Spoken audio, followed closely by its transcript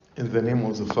In the name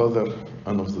of the Father,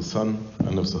 and of the Son,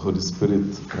 and of the Holy Spirit,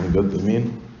 one God,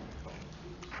 Amen.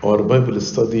 Our Bible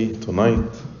study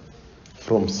tonight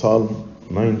from Psalm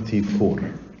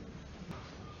 94.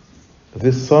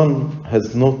 This psalm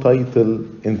has no title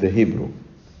in the Hebrew.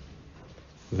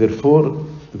 Therefore,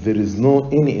 there is no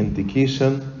any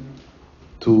indication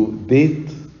to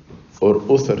date or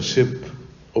authorship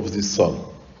of this psalm.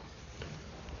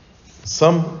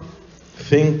 Some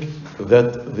think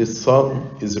that this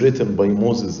psalm is written by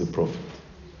Moses the prophet.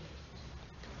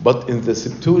 But in the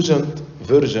Septuagint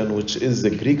version, which is the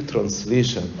Greek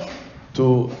translation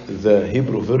to the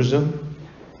Hebrew version,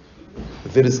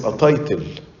 there is a title,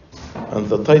 and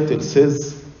the title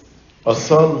says, A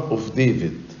Psalm of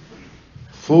David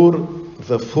for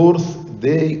the fourth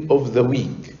day of the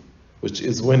week, which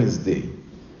is Wednesday.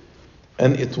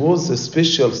 And it was a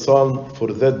special psalm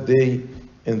for that day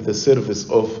in the service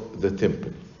of the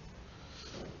temple.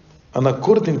 And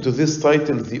according to this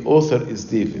title, the author is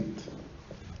David.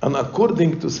 And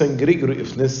according to St. Gregory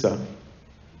of Nyssa,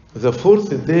 the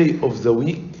fourth day of the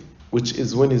week, which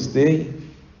is Wednesday,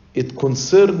 it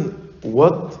concerns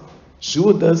what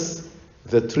Judas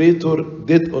the traitor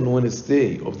did on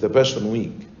Wednesday of the Passion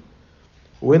Week,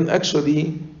 when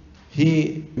actually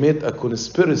he made a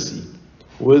conspiracy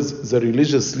with the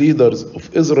religious leaders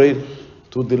of Israel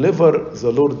to deliver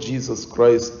the Lord Jesus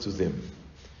Christ to them.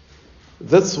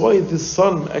 That's why this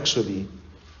psalm actually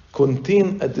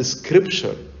contains a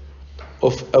description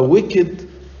of a wicked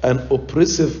and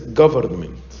oppressive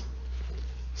government,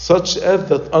 such as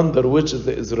that under which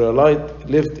the Israelites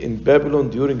lived in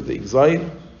Babylon during the exile,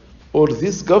 or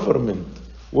this government,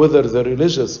 whether the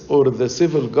religious or the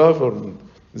civil government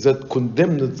that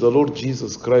condemned the Lord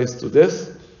Jesus Christ to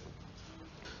death.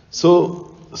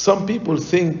 So some people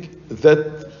think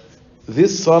that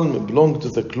this psalm belonged to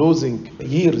the closing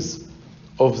years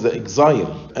of the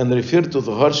exile and refer to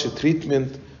the harsh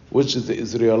treatment which the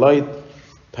Israelite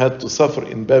had to suffer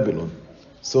in Babylon.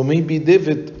 So maybe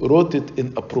David wrote it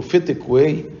in a prophetic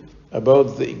way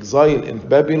about the exile in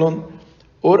Babylon,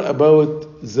 or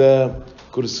about the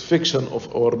crucifixion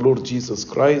of our Lord Jesus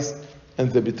Christ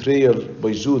and the betrayal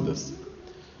by Judas.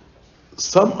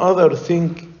 Some other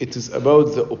think it is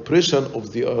about the oppression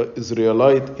of the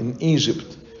Israelite in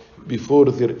Egypt before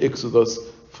their exodus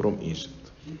from Egypt.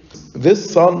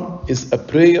 This psalm is a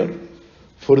prayer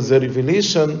for the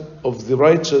revelation of the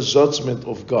righteous judgment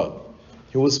of God.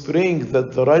 He was praying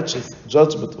that the righteous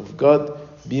judgment of God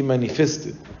be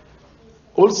manifested.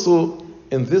 Also,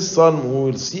 in this psalm,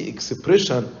 we will see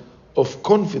expression of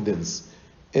confidence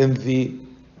in the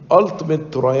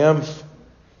ultimate triumph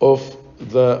of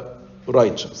the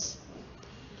righteous.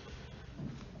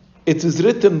 It is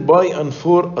written by and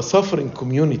for a suffering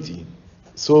community.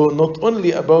 So not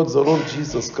only about the Lord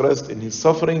Jesus Christ and his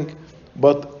suffering,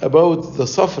 but about the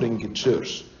suffering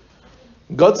church.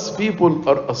 God's people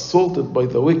are assaulted by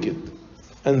the wicked,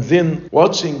 and then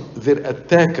watching their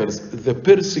attackers, the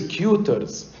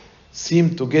persecutors,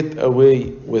 seem to get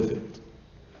away with it.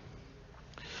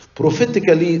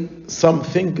 Prophetically, some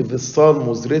think the psalm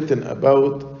was written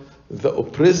about the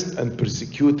oppressed and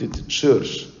persecuted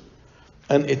church,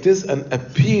 and it is an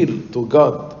appeal to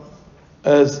God,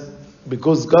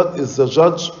 because God is the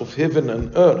judge of heaven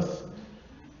and earth,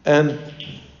 and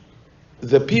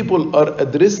the people are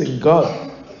addressing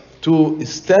God to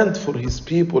stand for his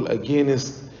people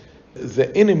against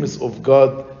the enemies of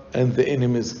God and the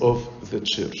enemies of the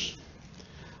church.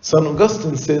 St.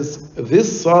 Augustine says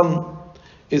this psalm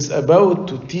is about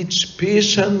to teach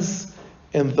patience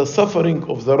in the suffering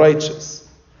of the righteous.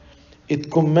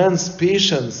 It commands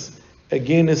patience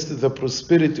against the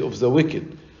prosperity of the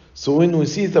wicked. So when we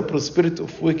see the prosperity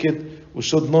of wicked, we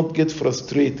should not get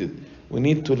frustrated. We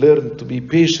need to learn to be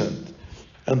patient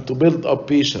and to build up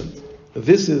patience.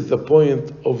 This is the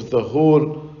point of the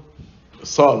whole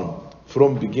psalm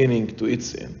from beginning to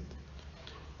its end.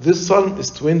 This psalm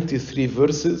is 23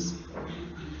 verses.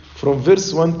 From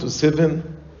verse 1 to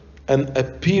 7, an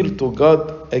appeal to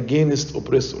God against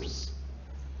oppressors.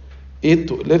 8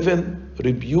 to 11,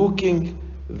 rebuking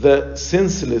the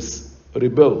senseless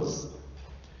rebels.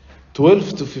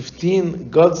 12 to 15,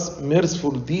 God's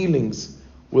merciful dealings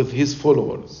with his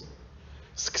followers.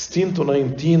 16 to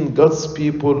 19, God's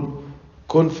people,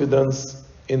 confidence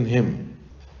in him.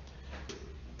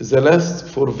 The last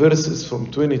 4 verses from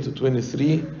 20 to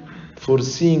 23,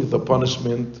 foreseeing the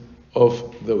punishment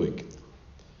of the wicked.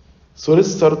 So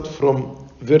let's start from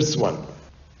verse 1.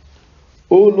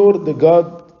 O Lord the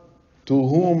God, to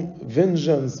whom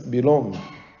vengeance belongs,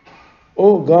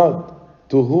 O God,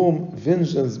 to whom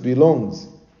vengeance belongs,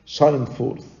 shine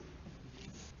forth.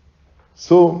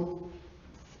 So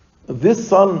This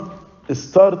psalm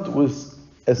starts with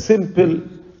a simple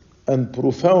and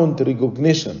profound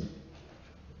recognition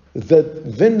that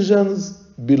vengeance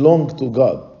belonged to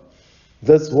God.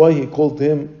 That's why he called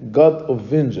him God of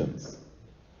vengeance.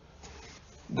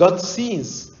 God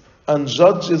sees and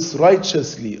judges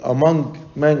righteously among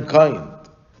mankind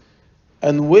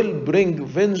and will bring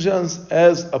vengeance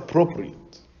as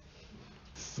appropriate.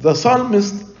 The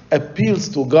psalmist appeals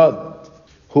to God,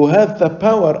 who has the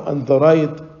power and the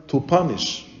right to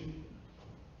punish.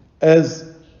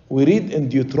 As we read in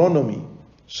Deuteronomy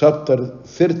chapter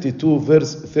 32,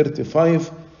 verse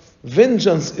 35,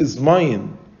 vengeance is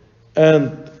mine,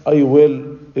 and I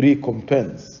will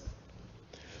recompense.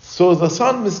 So the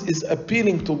psalmist is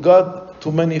appealing to God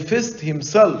to manifest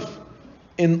himself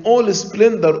in all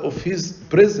splendor of his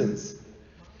presence.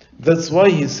 That's why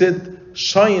he said,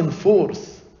 shine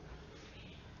forth.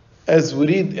 As we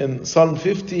read in Psalm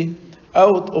 50,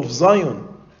 out of Zion,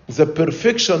 the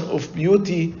perfection of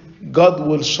beauty, God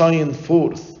will shine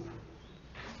forth.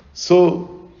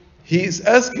 So he is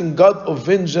asking God of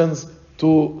vengeance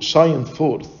to shine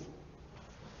forth.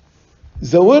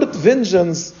 The word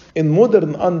vengeance in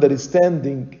modern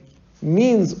understanding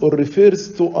means or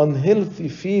refers to unhealthy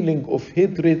feeling of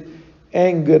hatred,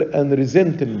 anger, and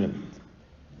resentment.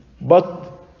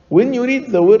 But when you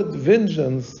read the word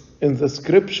vengeance in the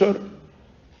scripture,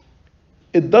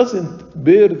 it doesn't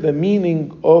bear the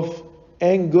meaning of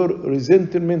anger,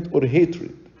 resentment, or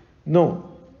hatred. No.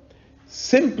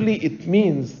 Simply it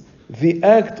means the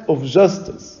act of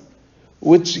justice,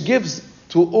 which gives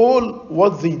to all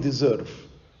what they deserve,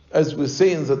 as we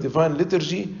say in the Divine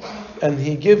Liturgy, and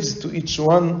he gives to each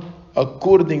one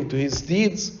according to his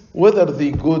deeds, whether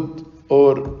they good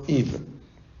or evil.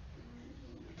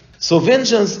 So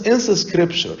vengeance in the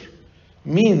scripture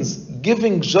means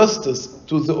giving justice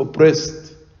to the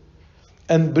oppressed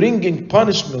and bringing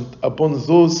punishment upon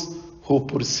those who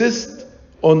persist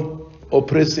on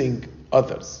oppressing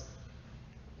others.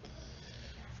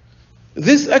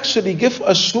 This actually gives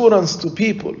assurance to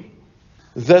people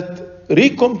that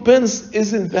recompense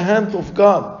is in the hand of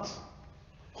God,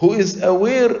 who is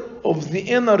aware of the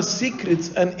inner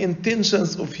secrets and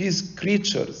intentions of his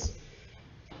creatures.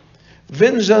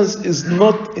 Vengeance is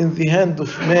not in the hand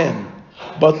of man,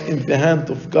 but in the hand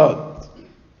of God.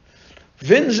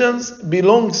 Vengeance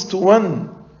belongs to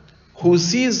one who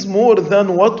sees more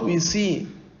than what we see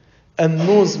and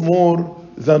knows more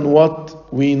than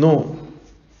what we know.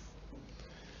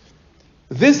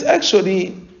 This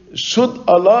actually should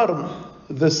alarm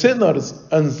the sinners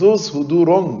and those who do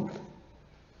wrong,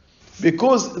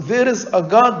 because there is a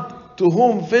God to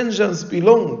whom vengeance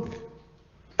belongs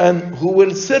and who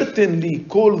will certainly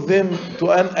call them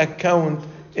to an account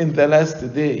in the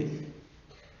last day.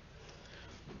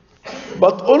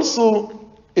 But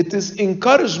also it is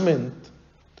encouragement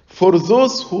for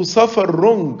those who suffer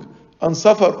wrong and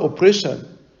suffer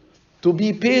oppression to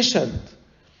be patient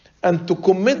and to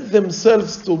commit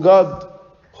themselves to God,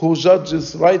 who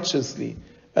judges righteously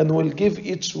and will give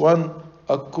each one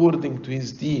according to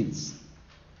his deeds.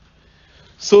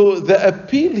 So the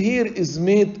appeal here is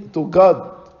made to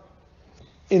God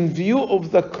in view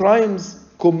of the crimes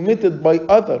committed by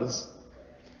others,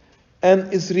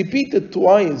 and is repeated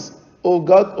twice. O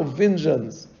God of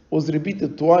vengeance was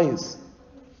repeated twice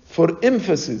for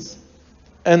emphasis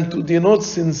and to denote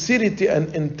sincerity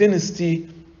and intensity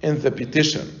in the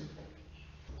petition.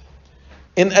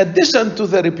 In addition to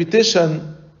the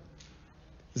repetition,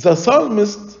 the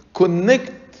psalmist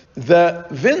connects the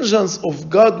vengeance of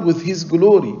God with his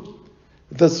glory.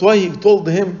 That's why he told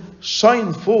him,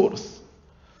 shine forth.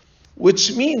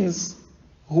 Which means,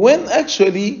 when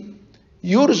actually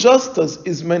your justice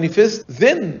is manifest,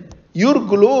 then your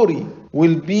glory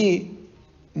will be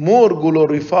more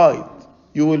glorified.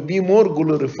 You will be more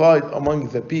glorified among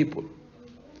the people.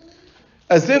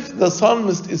 As if the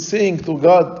psalmist is saying to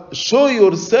God, show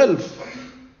yourself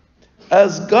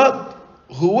as God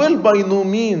who will by no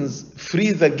means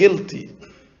free the guilty.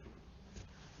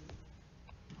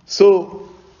 So,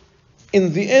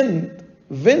 in the end,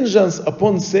 vengeance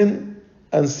upon sin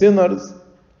and sinners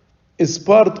is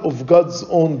part of God's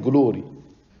own glory.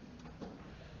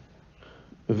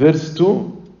 Verse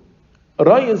 2,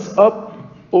 rise up,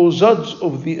 O judge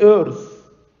of the earth,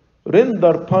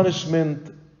 render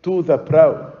punishment to the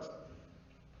proud.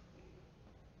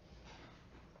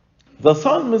 The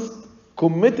psalmist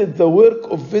committed the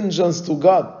work of vengeance to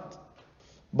God,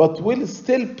 but will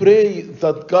still pray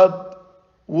that God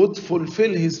would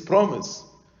fulfill his promise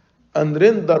and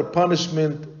render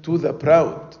punishment to the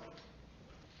proud.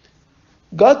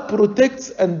 God protects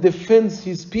and defends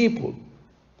his people,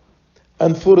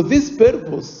 and for this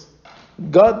purpose,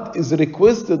 God is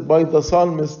requested by the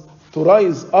psalmist to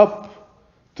rise up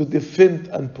to defend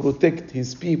and protect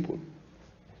his people.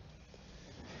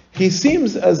 He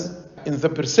seems, as in the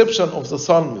perception of the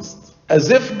psalmist, as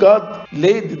if God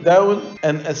laid down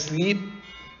and asleep,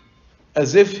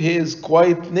 as if he is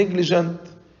quite negligent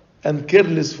and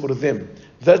careless for them.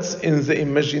 That's in the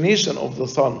imagination of the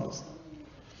psalmist.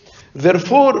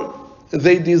 Therefore,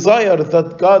 they desire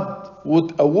that God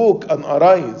would awoke and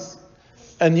arise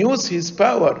and use his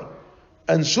power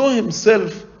and show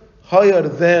himself higher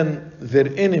than their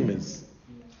enemies.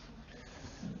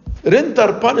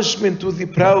 Render punishment to the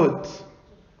proud,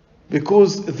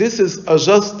 because this is a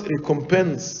just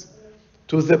recompense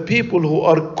to the people who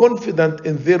are confident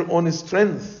in their own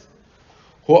strength,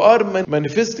 who are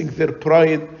manifesting their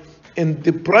pride in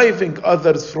depriving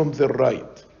others from their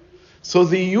right. So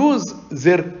they use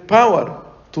their power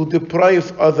to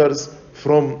deprive others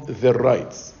from their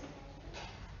rights.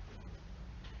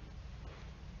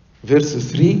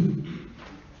 Verse 3,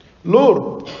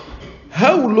 Lord,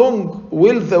 how long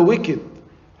will the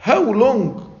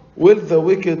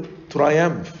wicked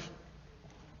triumph?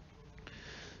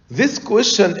 This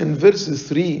question in verse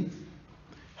 3,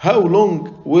 how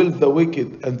long will the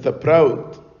wicked and the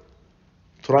proud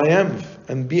triumph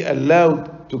and be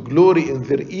allowed to glory in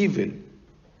their evil?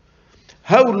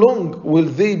 How long will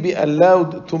they be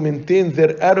allowed to maintain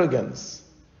their arrogance?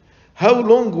 How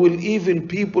long will evil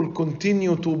people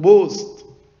continue to boast?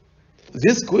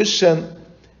 This question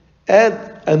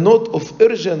adds a note of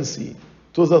urgency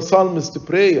to the psalmist's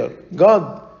prayer.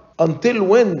 God, until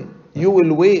when you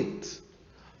will wait?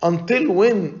 Until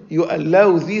when you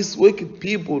allow these wicked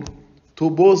people to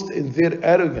boast in their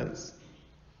arrogance?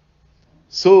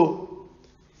 So,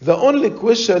 the only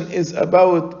question is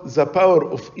about the power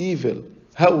of evil.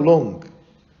 How long?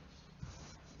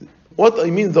 What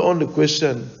I mean, the only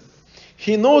question?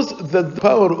 He knows that the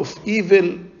power of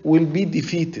evil will be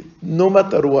defeated, no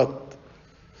matter what.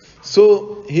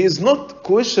 So, he is not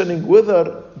questioning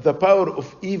whether the power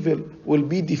of evil will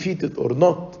be defeated or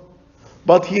not.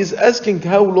 But he is asking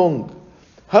how long?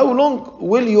 How long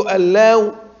will you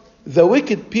allow the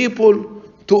wicked people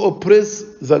to oppress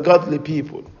the godly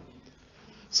people?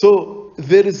 So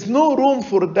there is no room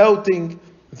for doubting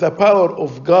the power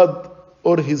of God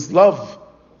or his love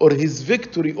or his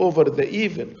victory over the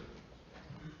evil.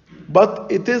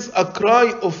 But it is a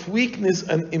cry of weakness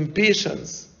and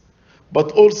impatience.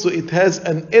 But also it has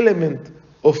an element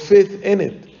of faith in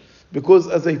it. Because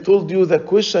as I told you, the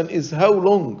question is how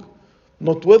long?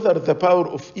 Not whether the power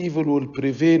of evil will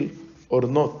prevail or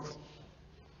not.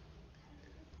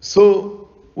 So,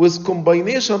 with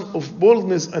combination of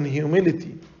boldness and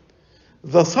humility,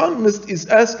 the psalmist is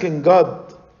asking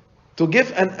God to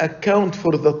give an account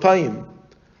for the time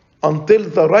until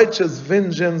the righteous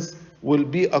vengeance will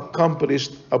be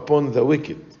accomplished upon the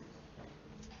wicked.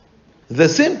 The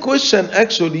same question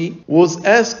actually was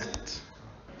asked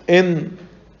in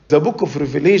the book of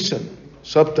Revelation,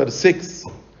 chapter 6,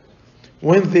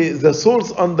 when the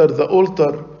souls under the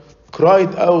altar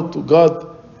cried out to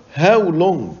God, how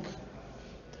long?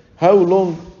 How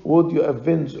long would you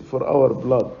avenge for our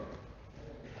blood?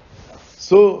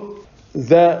 So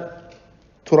the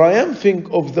triumphing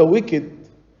of the wicked,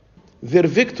 their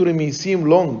victory may seem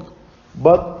long,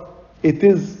 but it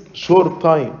is short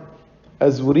time.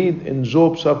 As we read in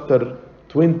Job chapter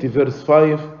 20 verse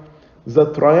 5,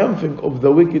 the triumphing of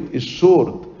the wicked is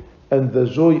short, and the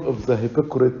joy of the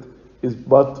hypocrite is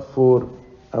but for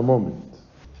a moment.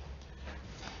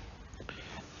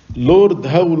 Lord,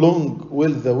 how long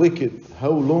will the wicked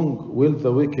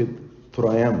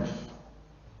triumph?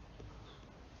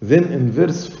 Then in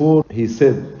verse 4 he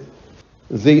said,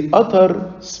 they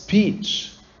utter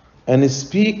speech and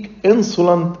speak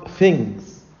insolent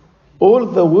things. All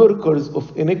the workers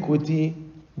of iniquity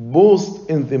boast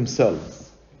in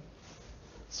themselves.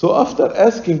 So after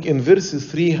asking in verse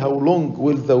 3, how long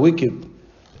will the wicked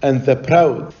and the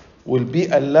proud will be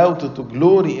allowed to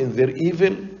glory in their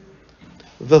evil,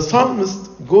 the psalmist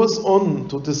goes on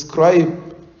to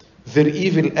describe their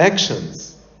evil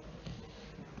actions.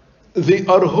 They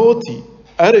are haughty,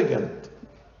 arrogant,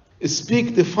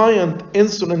 speak defiant,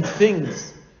 insolent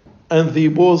things, and they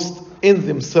boast in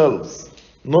themselves,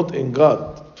 not in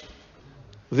God.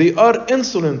 They are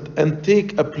insolent and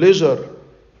take a pleasure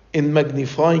in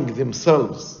magnifying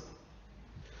themselves.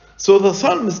 So the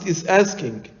psalmist is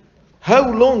asking,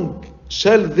 how long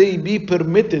shall they be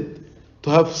permitted to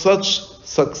have such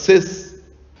success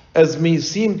as may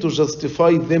seem to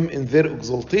justify them in their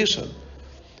exaltation?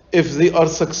 If they are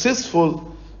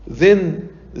successful,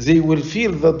 then they will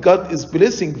feel that God is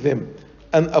blessing them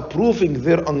and approving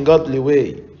their ungodly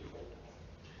way.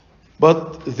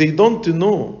 But they don't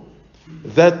know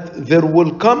that there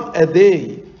will come a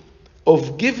day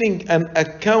of giving an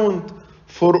account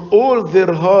for all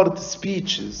their hard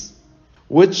speeches,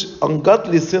 which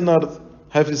ungodly sinners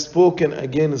have spoken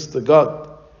against God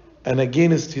and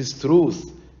against His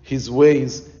truth, His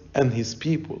ways, and His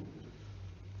people.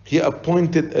 He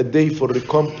appointed a day for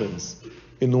recompense,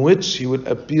 in which He will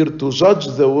appear to judge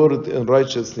the world in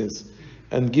righteousness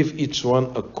and give each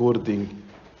one according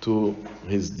to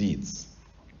his deeds.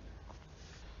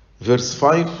 Verse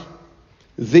 5,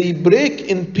 they break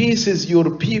in pieces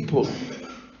your people,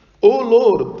 O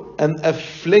Lord, and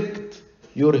afflict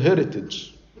your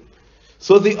heritage.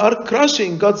 So they are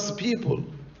crushing God's people.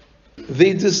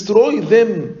 They destroy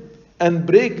them and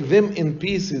break them in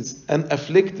pieces and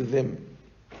afflict them.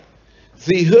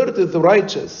 They hurt the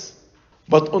righteous,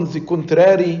 but on the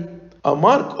contrary, a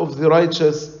mark of the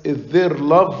righteous is their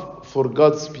love for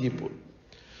God's people.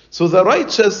 So the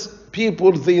righteous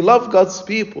people, they love God's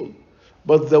people,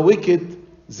 but the wicked,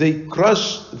 they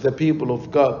crush the people of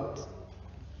God.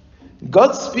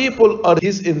 God's people are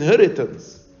His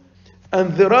inheritance,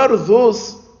 and there are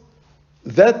those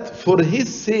that for His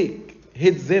sake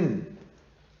hate them.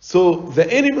 So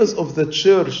the enemies of the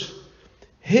church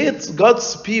hate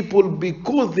God's people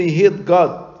because they hate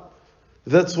God.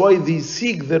 That's why they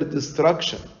seek their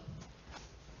destruction.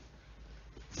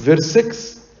 Verse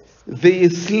 6, they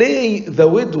slay the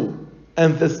widow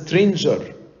and the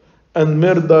stranger and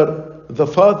murder the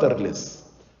fatherless.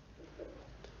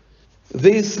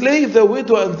 They slay the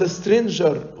widow and the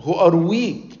stranger who are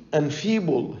weak and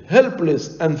feeble,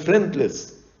 helpless and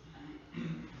friendless.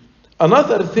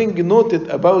 Another thing noted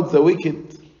about the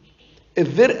wicked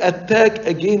is their attack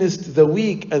against the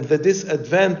weak and the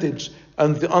disadvantaged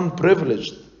and the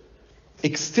unprivileged,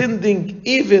 extending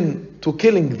even to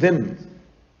killing them.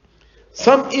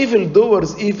 Some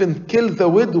evildoers even kill the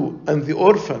widow and the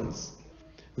orphans.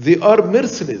 They are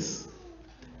merciless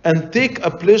and take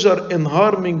a pleasure in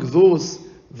harming those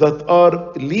that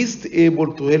are least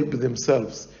able to help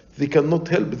themselves. They cannot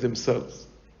help themselves.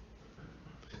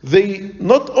 They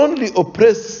not only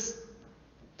oppress,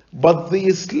 but they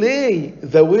slay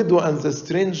the widow and the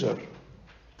stranger.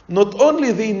 Not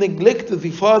only they neglect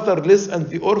the fatherless and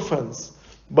the orphans,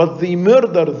 but they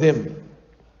murder them,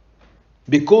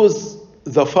 because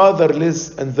the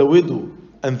fatherless and the widow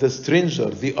and the stranger,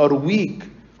 they are weak,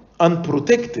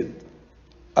 unprotected,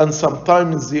 and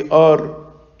sometimes they are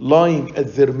lying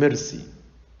at their mercy.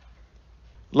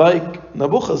 Like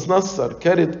Nebuchadnezzar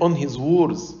carried on his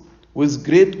wars with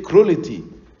great cruelty,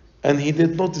 and he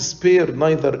did not spare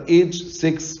neither age,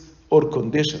 sex, or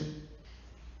condition.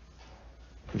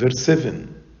 Verse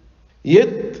 7,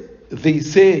 yet they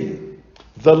say,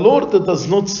 the Lord does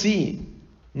not see,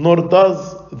 nor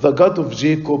does the God of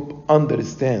Jacob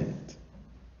understand.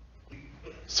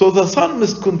 So the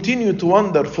psalmist continued to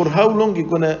wonder for how long he's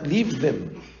going to leave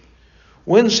them.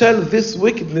 When shall this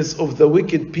wickedness of the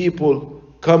wicked people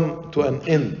come to an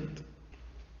end?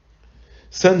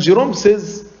 Saint Jerome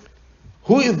says,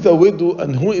 who is the widow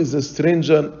and who is the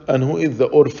stranger and who is the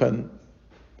orphan?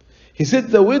 He said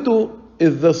the widow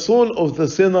is the soul of the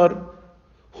sinner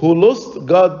who lost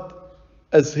God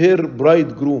as her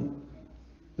bridegroom.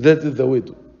 That is the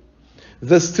widow.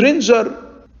 The stranger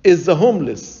is the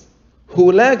homeless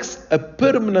who lacks a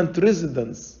permanent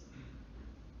residence,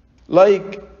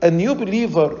 like a new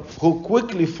believer who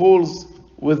quickly falls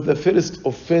with the first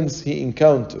offense he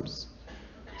encounters.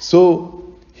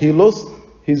 So he lost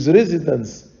his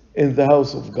residence in the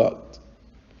house of God.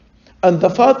 And the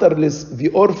fatherless, the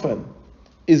orphan,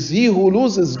 is he who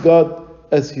loses God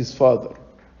as his father.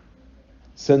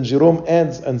 Saint Jerome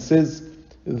adds and says,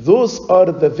 those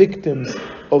are the victims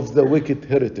of the wicked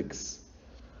heretics.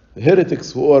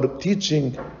 Heretics who are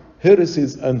teaching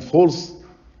heresies and false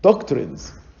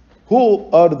doctrines. Who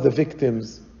are the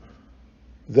victims?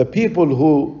 The people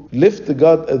who left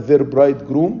God as their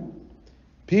bridegroom,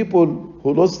 people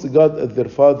who lost God as their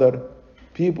father,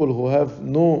 people who have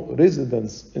no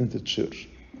residence in the church.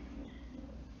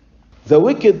 The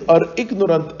wicked are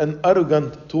ignorant and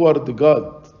arrogant toward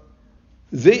God.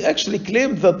 They actually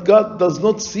claim that God does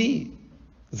not see,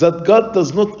 that God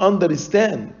does not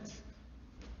understand.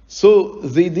 So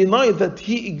they deny that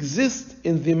He exists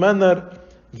in the manner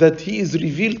that He is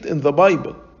revealed in the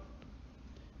Bible.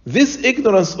 This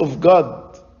ignorance of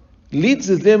God leads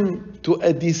them to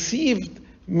a deceived,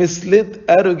 misled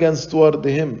arrogance toward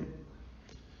Him.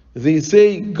 They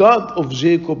say God of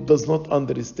Jacob does not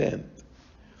understand,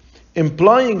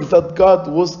 implying that God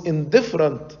was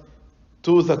indifferent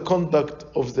to the conduct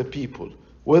of the people.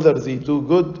 Whether they do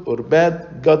good or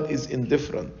bad, God is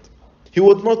indifferent. He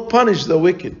would not punish the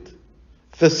wicked.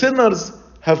 The sinners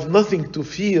have nothing to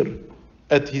fear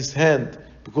at his hand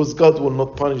because God will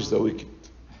not punish the wicked.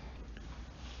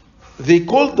 They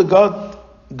called the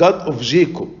God of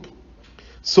Jacob.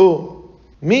 So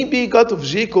maybe God of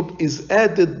Jacob is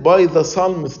added by the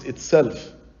psalmist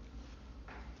itself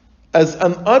as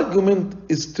an argument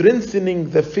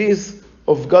strengthening the faith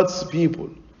of God's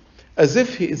people, as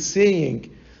if he is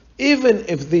saying, even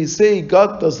if they say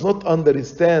God does not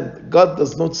understand, God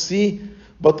does not see,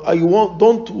 but I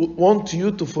don't want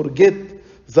you to forget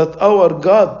that our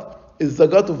God is the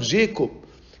God of Jacob,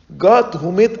 God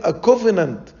who made a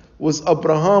covenant with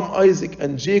Abraham, Isaac,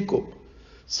 and Jacob.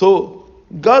 So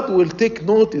God will take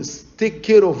notice, take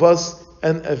care of us,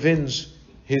 and avenge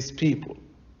his people.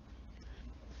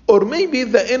 Or maybe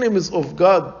the enemies of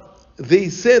God, they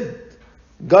said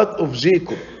God of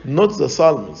Jacob, not the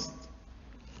psalmist,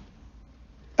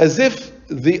 as if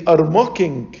they are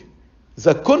mocking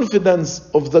the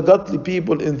confidence of the godly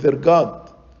people in their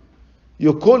God.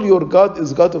 You call your God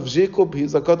is God of Jacob, he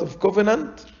is a God of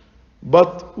covenant,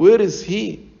 but where is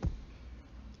he?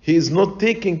 He is not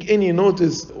taking any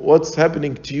notice what's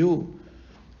happening to you.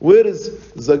 Where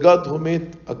is the God who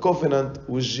made a covenant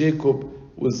with Jacob,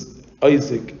 with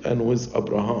Isaac, and with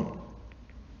Abraham?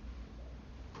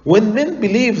 When men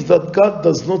believe that God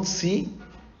does not see,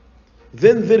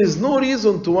 then there is no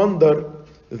reason to wonder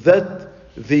that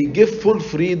they give full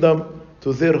freedom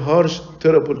to their harsh,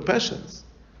 terrible passions.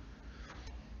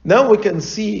 Now we can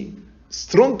see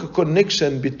strong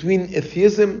connection between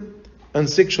atheism and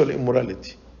sexual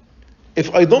immorality.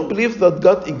 If I don't believe that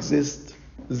God exists,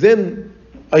 then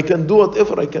I can do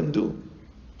whatever I can do.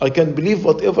 I can believe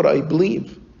whatever I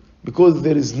believe, because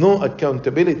there is no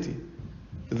accountability.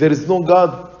 There is no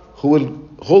God who will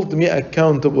hold me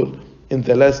accountable in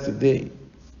the last day.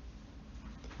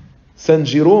 Saint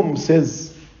Jerome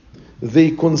says,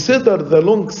 they consider the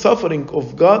long suffering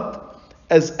of God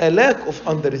as a lack of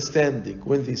understanding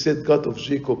when they said God of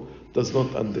Jacob does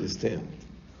not understand.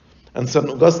 And St.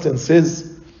 Augustine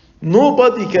says,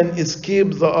 nobody can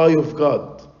escape the eye of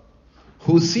God,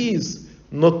 who sees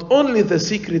not only the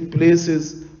secret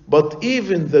places, but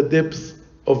even the depth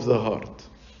of the heart.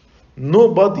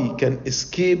 Nobody can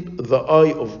escape the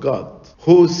eye of God,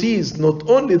 who sees not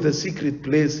only the secret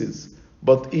places,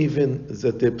 but even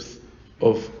the depth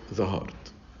of the heart.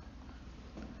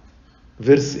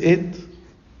 Verse 8,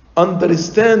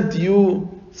 understand you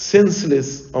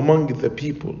senseless among the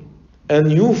people,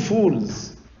 and you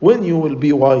fools, when you will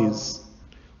be wise.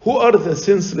 Who are the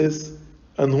senseless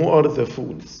and who are the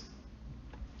fools?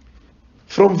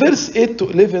 From verse 8 to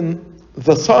 11,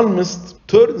 the psalmist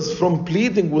turns from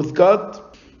pleading with God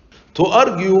to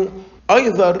argue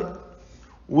either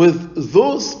with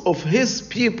those of his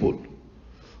people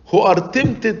who are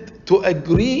tempted to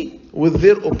agree with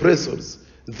their oppressors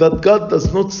that God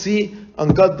does not see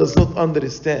and God does not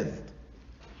understand,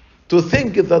 to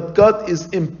think that God is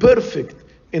imperfect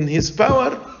in his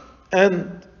power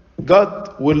and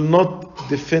God will not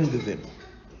defend them.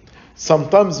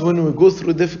 Sometimes when we go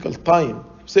through difficult time,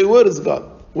 say, where is God?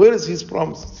 Where is his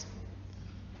promises?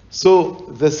 So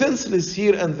the senseless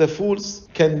here and the fools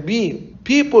can be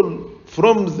people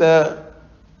from the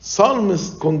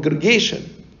psalmist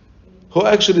congregation who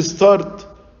actually start,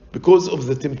 because of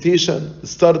the temptation,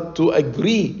 start to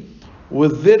agree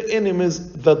with their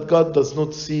enemies that God does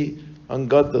not see and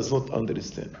God does not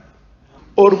understand.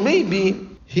 Or maybe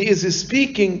he is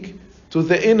speaking to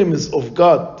the enemies of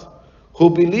God who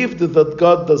believed that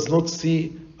God does not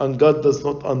see and God does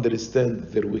not understand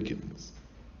their wickedness.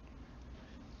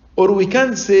 Or we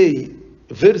can say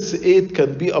verse 8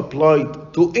 can be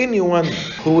applied to anyone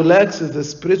who lacks the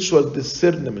spiritual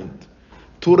discernment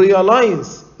to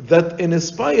realize that in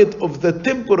spite of the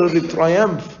temporary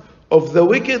triumph of the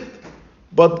wicked,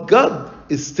 but God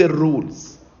still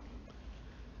rules.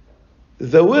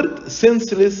 The word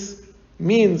senseless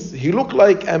means he looks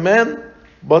like a man,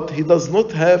 but he does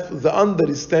not have the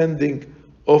understanding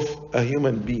of a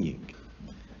human being.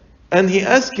 And he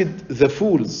asked the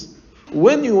fools,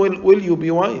 when will you be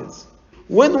wise?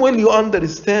 When will you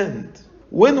understand?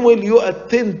 When will you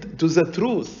attend to the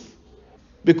truth?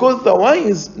 Because the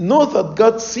wise know that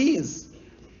God sees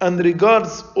and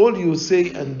regards all you say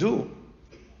and do.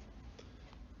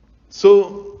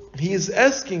 So he is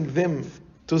asking them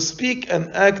to speak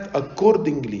and act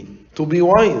accordingly, to be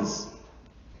wise.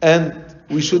 And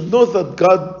we should know that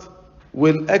God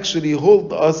will actually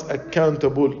hold us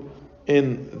accountable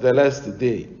in the last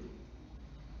day.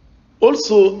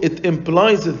 Also, it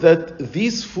implies that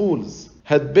these fools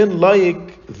had been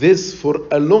like this for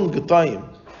a long time.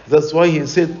 That's why he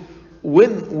said,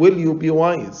 when will you be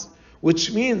wise?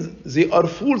 Which means they are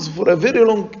fools for a very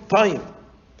long time.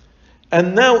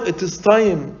 And now it is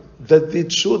time that they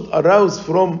should arouse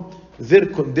from their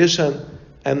condition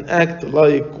and act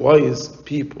like wise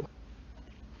people.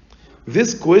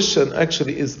 This question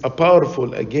actually is a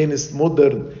powerful against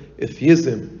modern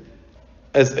atheism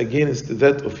as against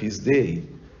that of his day.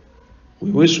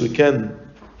 We wish we can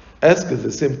ask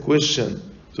the same question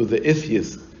to the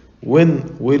atheist: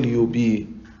 when will you be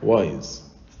wise?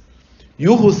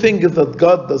 You who think that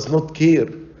God does not care,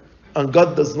 and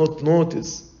God does not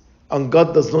notice, and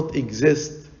God does not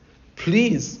exist,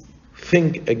 please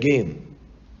think again.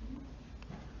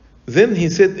 Then he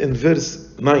said in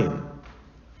verse 9,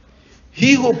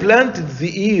 he who planted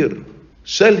the ear,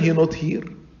 shall he not hear?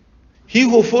 He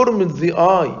who formed the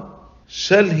eye,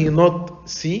 shall he not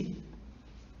see?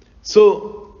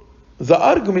 So the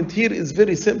argument here is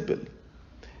very simple.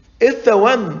 Is the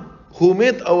one who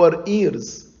made our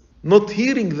ears not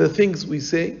hearing the things we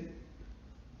say?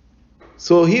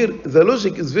 So here the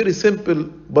logic is very simple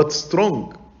but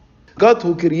strong. God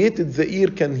who created the ear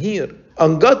can hear,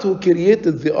 and God who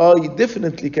created the eye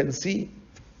definitely can see.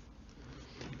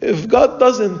 If God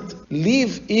doesn't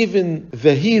leave even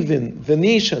the heathen, the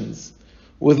nations,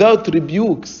 without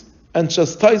rebukes and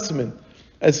chastisement,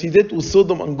 as he did with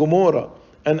Sodom and Gomorrah,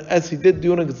 and as he did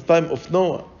during the time of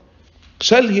Noah,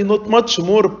 shall he not much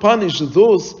more punish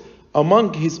those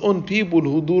among his own people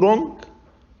who do wrong?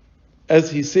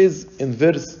 As he says in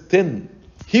verse 10,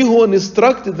 he who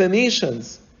instructed the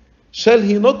nations, shall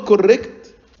he not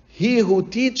correct? He who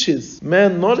teaches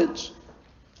man knowledge?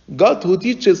 God who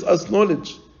teaches us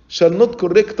knowledge, shall not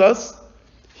correct us?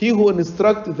 He who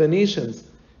instructed the nations,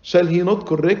 shall he not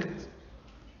correct?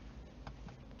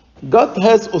 God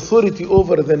has authority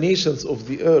over the nations of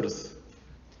the earth.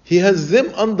 He has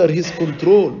them under his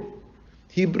control.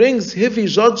 He brings heavy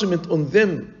judgment on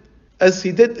them, as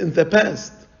he did in the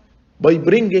past, by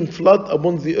bringing flood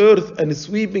upon the earth and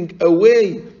sweeping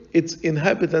away its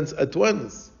inhabitants at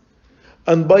once,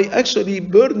 and by actually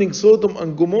burning Sodom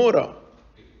and Gomorrah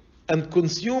and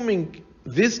consuming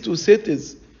these two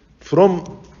cities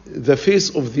from the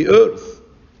face of the earth.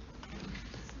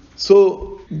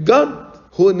 So God,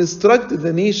 who instructed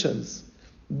the nations,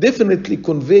 definitely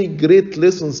convey great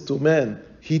lessons to man.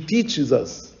 He teaches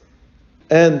us.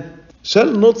 And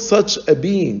shall not such a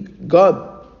being,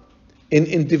 God, in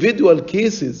individual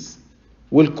cases,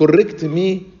 will correct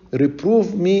me,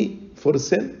 reprove me for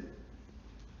sin?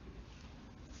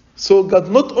 So God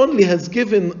not only has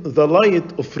given the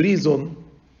light of reason,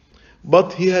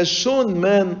 but he has shown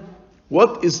man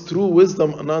what is true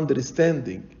wisdom and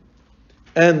understanding.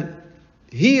 And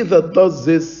he that does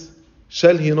this,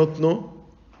 shall he not know?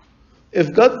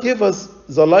 If God gave us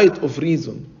the light of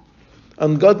reason,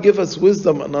 and God gave us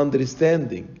wisdom and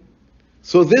understanding,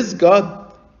 so this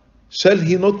God, shall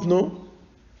he not know?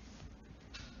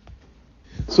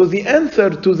 So the answer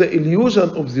to the illusion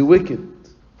of the wicked,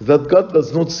 that God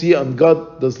does not see and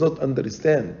God does not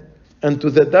understand, and to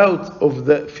the doubt of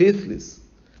the faithless,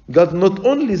 God not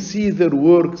only sees their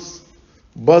works,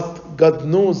 but God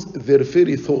knows their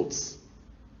very thoughts.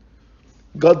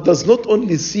 God does not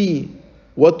only see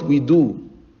what we do,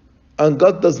 and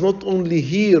God does not only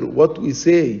hear what we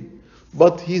say,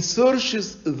 but he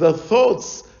searches the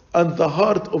thoughts and the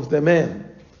heart of the man.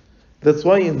 That's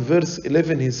why in verse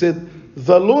 11 he said,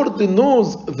 the Lord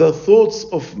knows the thoughts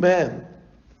of man,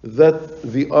 that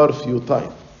they are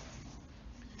futile.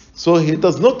 So he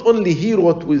does not only hear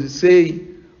what we say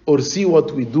or see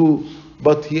what we do,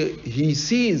 but he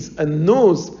sees and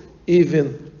knows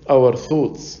even our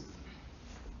thoughts.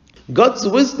 God's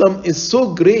wisdom is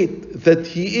so great that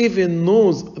he even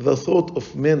knows the thought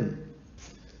of men.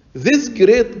 This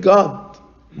great God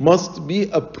must be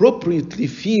appropriately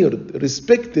feared,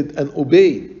 respected, and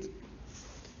obeyed.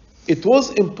 It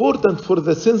was important for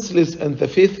the senseless and the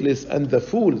faithless and the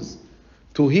fools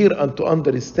to hear and to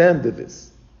understand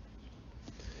this.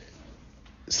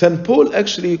 St. Paul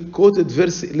actually quoted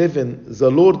verse 11,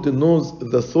 the Lord knows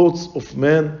the thoughts of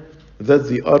man, that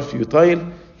they are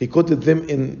futile. He quoted them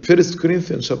in 1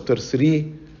 Corinthians chapter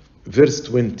 3, verse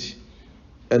 20,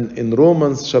 and in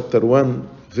Romans chapter 1,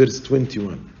 verse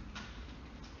 21.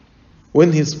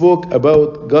 When he spoke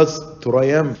about God's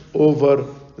triumph over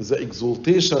the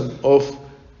exaltation of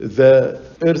the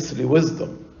earthly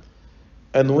wisdom,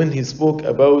 and when he spoke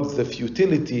about the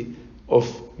futility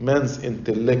of man's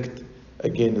intellect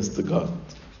against God.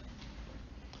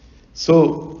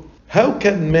 So, how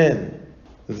can man,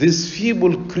 this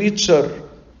feeble creature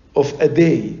of a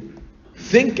day,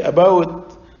 think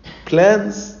about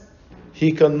plans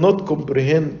he cannot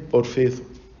comprehend or fathom?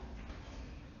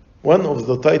 One of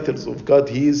the titles of God,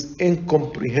 he is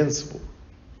incomprehensible.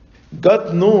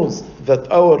 God knows that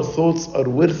our thoughts are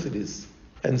worthless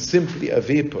and simply a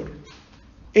vapor.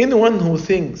 Anyone who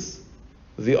thinks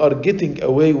they are getting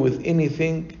away with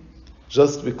anything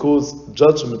just because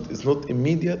judgment is not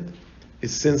immediate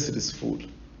is senseless fool.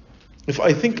 If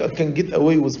I think I can get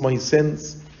away with my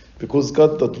sins because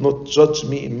God does not judge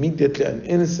me immediately and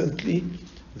innocently,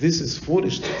 this is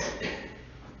foolishness.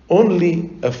 Only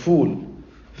a fool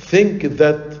think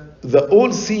that the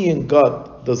all-seeing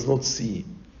God does not see.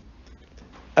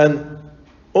 And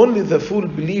only the fool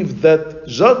believe that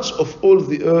Judge of all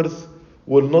the earth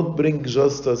will not bring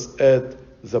justice at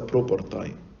the proper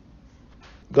time.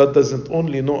 God doesn't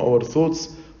only know our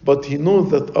thoughts, but He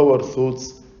knows that our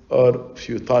thoughts are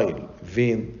futile,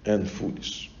 vain, and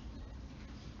foolish.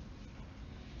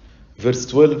 Verse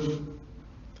 12,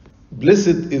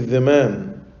 Blessed is the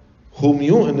man whom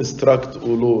you instruct, O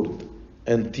Lord,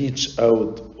 and teach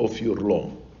out of your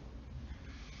law.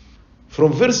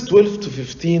 From verse 12 to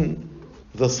 15,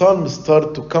 the psalmist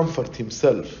starts to comfort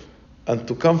himself and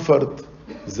to comfort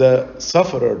the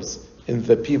sufferers in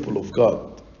the people of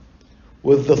God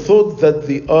with the thought that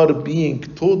they are being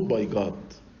taught by God.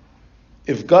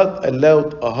 If God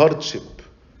allowed a hardship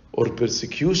or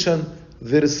persecution,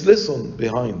 there is lesson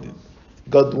behind it.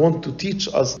 God wants to teach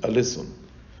us a lesson.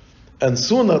 And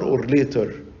sooner or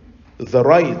later, the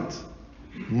right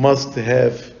must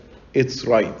have its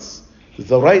rights.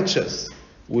 The righteous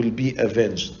will be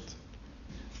avenged.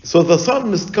 So the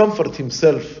psalmist comforts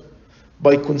himself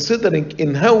by considering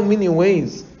in how many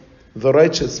ways the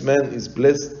righteous man is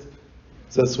blessed.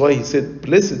 That's why he said,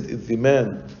 Blessed is the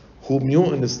man whom you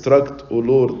instruct, O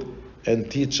Lord, and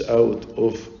teach out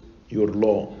of your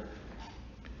law.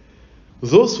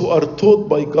 Those who are taught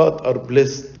by God are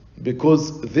blessed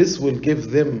because this will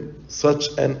give them such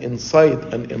an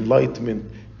insight and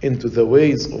enlightenment into the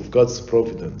ways of God's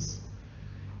providence.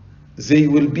 They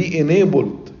will be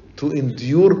enabled to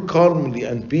endure calmly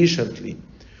and patiently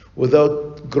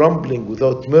without grumbling,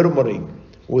 without murmuring,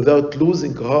 without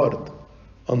losing heart,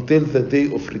 until the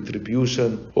day of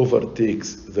retribution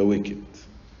overtakes the wicked.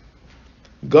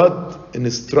 God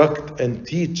instruct and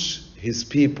teach His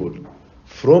people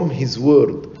from His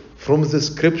word, from the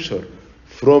scripture,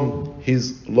 from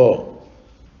His law.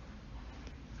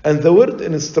 And the word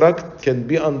instruct can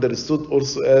be understood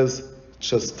also as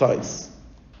chastise.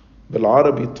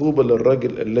 بالعربي طوبى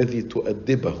للرجل الذي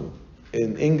تؤدبه.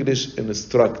 In English,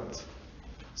 instruct.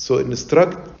 So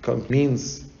instruct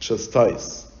means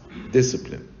chastise,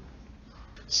 discipline.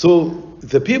 So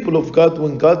the people of God,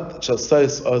 when God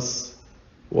chastises us,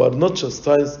 we are not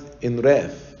chastised in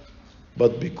wrath,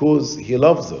 but because He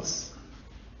loves us.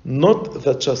 Not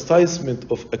the chastisement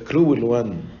of a cruel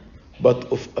one,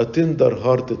 but of a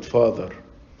tender-hearted Father,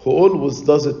 who always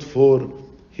does it for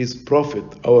His prophet,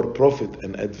 our prophet,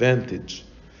 an advantage.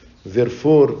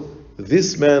 Therefore,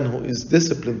 this man who is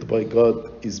disciplined by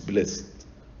God is blessed.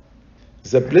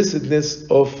 The blessedness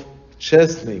of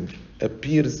chastening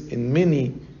appears in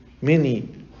many, many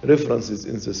references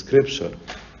in the scripture,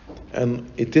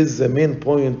 and it is the main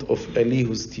point of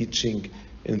Elihu's teaching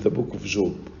in the book of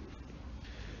Job.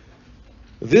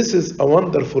 This is a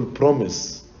wonderful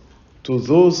promise to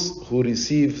those who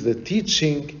receive the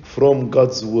teaching from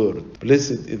God's word.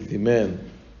 Blessed is the man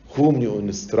whom you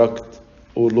instruct,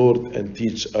 O Lord, and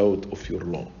teach out of your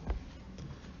law.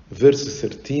 Verse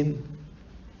 13,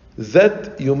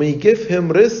 that you may give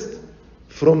him rest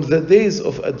from the days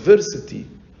of adversity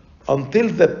until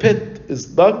the pit is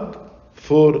dug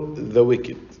for the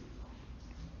wicked.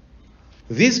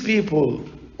 These people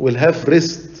will have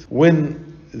rest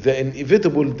when the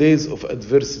inevitable days of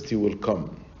adversity will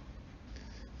come.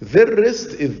 Their rest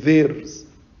is theirs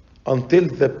until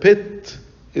the pit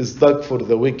is dug for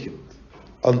the wicked,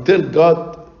 until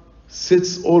God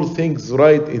sets all things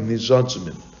right in His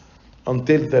judgment,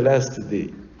 until the last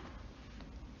day.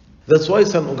 That's why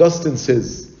St. Augustine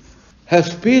says,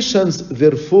 have patience,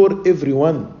 therefore,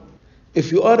 everyone,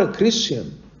 if you are a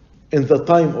Christian in the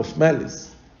time of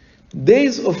malice.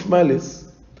 Days of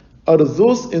malice are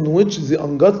those in which the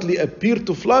ungodly appear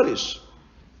to flourish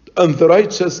and the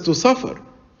righteous to suffer.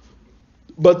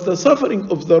 But the suffering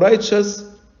of the righteous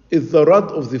is the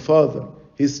wrath of the Father.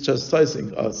 He's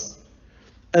chastising us.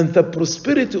 And the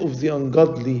prosperity of the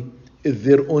ungodly is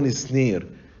their own snare.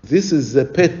 This is the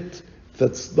pit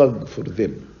that's dug for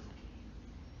them.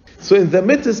 So in the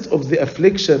midst of the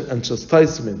affliction and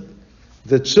chastisement,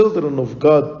 the children of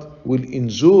God will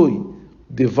enjoy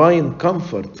divine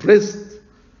comfort, rest,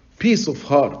 peace of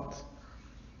heart.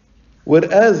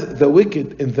 Whereas the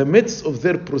wicked, in the midst of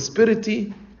their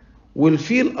prosperity, will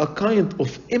feel a kind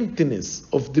of emptiness,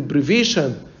 of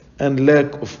deprivation, and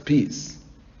lack of peace.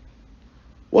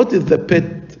 What is the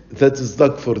pit that is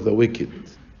dug for the wicked?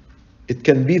 It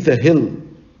can be the hell,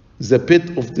 the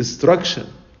pit of destruction,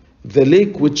 the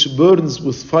lake which burns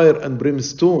with fire and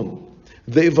brimstone,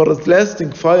 the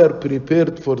everlasting fire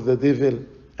prepared for the devil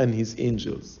and his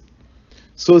angels.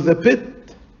 So the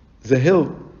pit, the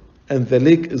hell, and the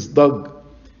lake is dug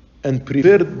and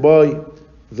prepared by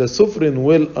the sovereign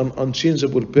will and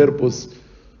unchangeable purpose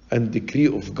and decree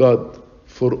of God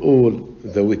for all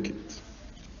the wicked.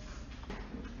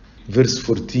 Verse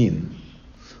 14.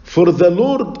 For the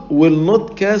Lord will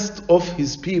not cast off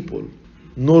his people,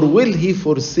 nor will he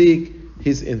forsake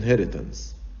his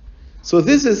inheritance. So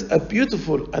this is a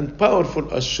beautiful and powerful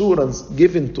assurance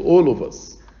given to all of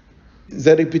us.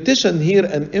 The repetition here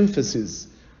and emphasis,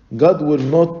 God will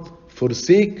not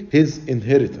forsake his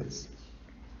inheritance.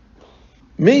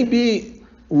 Maybe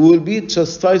we will be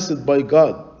chastised by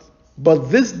God,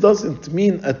 but this doesn't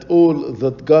mean at all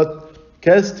that God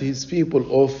casts his people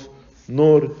off,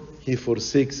 nor he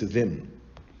forsakes them.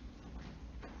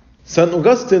 St.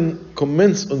 Augustine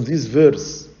comments on this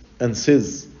verse and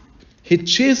says, he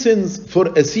chastens for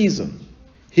a season,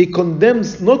 he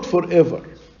condemns not forever.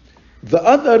 The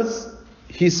others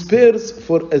he spares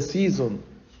for a season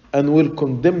and will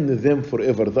condemn them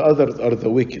forever. The others are the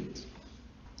wicked.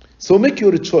 So make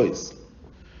your choice.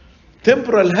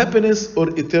 Temporal happiness or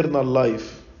eternal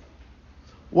life?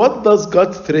 What does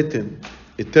God threaten?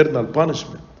 Eternal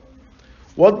punishment.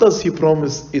 What does he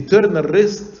promise? Eternal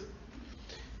rest.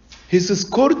 His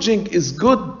scourging is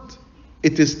good.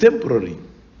 It is temporary.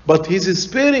 But his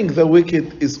sparing the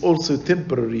wicked is also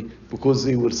temporary because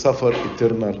they will suffer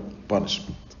eternal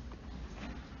punishment.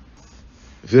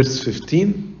 Verse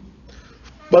 15.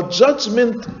 But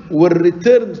judgment will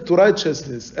return to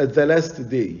righteousness at the last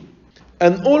day,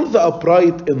 and all the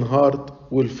upright in heart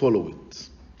will follow it.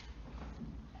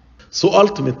 So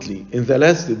ultimately, in the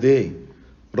last day,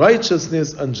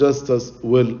 righteousness and justice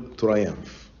will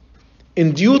triumph.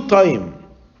 In due time,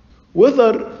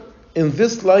 whether in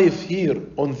this life here,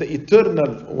 on the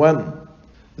eternal one,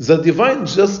 the divine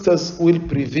justice will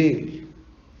prevail,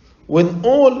 when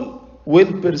all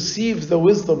will perceive the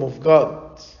wisdom of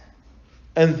God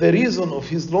and the reason of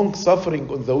his long suffering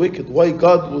on the wicked, why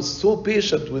God was so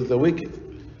patient with the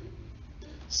wicked.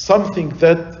 Something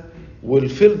that will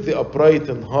fill the upright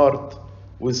in heart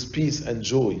with peace and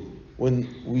joy.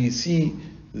 When we see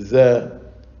the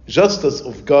justice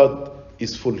of God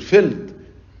is fulfilled,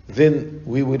 then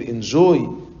we will enjoy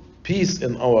peace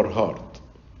in our heart.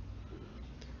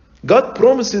 God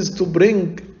promises to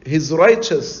bring his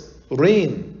righteous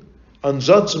reign and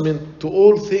judgment to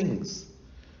all things,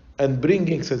 and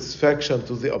bringing satisfaction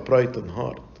to the upright in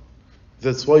heart.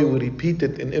 That's why we repeat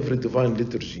it in every divine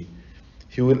liturgy.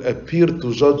 He will appear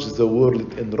to judge the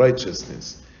world in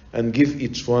righteousness and give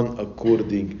each one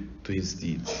according to his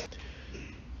deeds.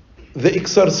 The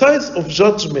exercise of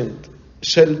judgment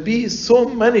shall be so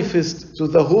manifest to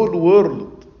the whole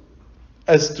world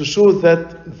as to show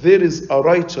that there is a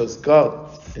righteous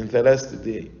God in the last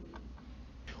day.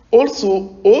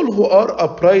 Also, all who are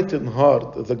upright in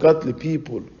heart, the godly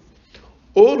people,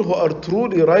 all who are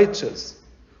truly righteous,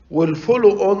 will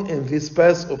follow on in this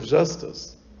path of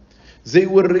justice. They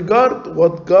will regard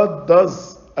what God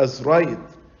does as right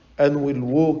and will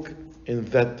walk in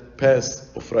that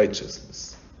path of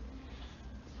righteousness.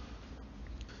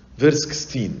 Verse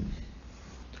 16.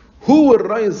 Who will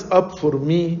rise up for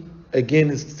me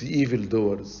against the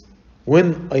evildoers?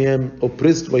 When I am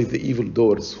oppressed by the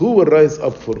evildoers, who will rise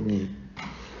up for me?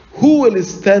 Who will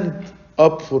stand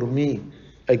up for me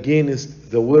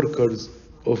against the workers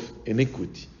of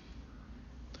iniquity?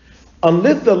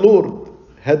 Unless the Lord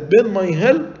had been my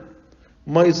help,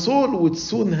 my soul would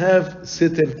soon have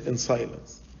settled in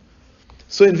silence.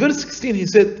 So in verse 16 he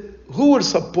said, who will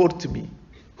support me?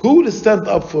 Who will stand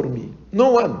up for me?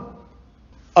 No one.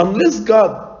 Unless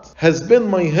God has been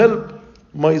my help,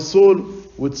 my soul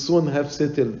would soon have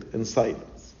settled in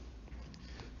silence.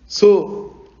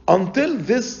 So until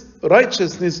this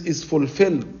righteousness is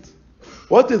fulfilled,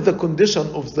 what is the condition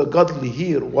of the godly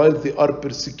here while they are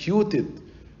persecuted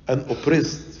and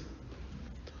oppressed?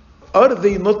 Are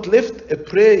they not left a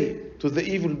prey to the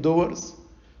evildoers?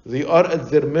 They are at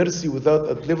their mercy without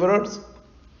a deliverer?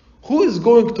 Who is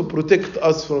going to protect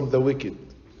us from the wicked?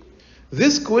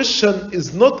 This question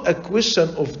is not a question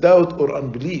of doubt or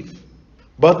unbelief,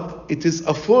 but it is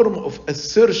a form of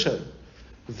assertion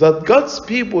that God's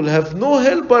people have no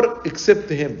helper except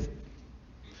him.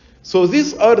 So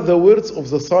these are the words of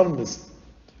the psalmist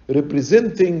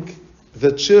representing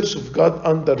the church of God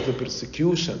under the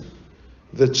persecution.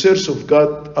 The church of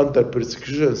God under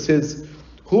persecution says,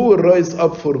 who will rise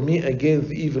up for me against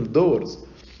the evildoers?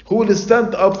 Who will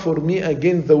stand up for me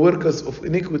against the workers of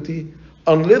iniquity?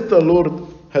 Unless the Lord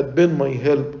had been my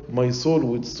help, my soul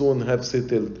would soon have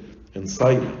settled in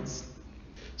silence.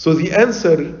 So the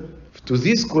answer to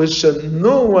this question,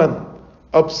 no one,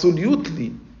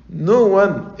 absolutely no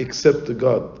one except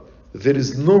God. There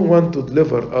is no one to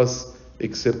deliver us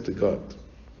except God.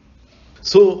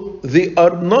 So they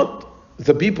are not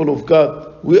the people of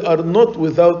God. We are not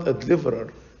without a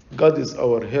deliverer. God is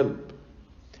our help.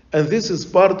 And this is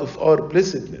part of our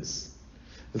blessedness,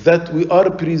 that we are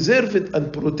preserved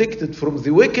and protected from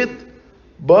the wicked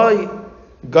by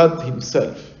God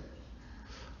Himself.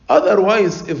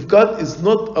 Otherwise, if God is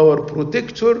not our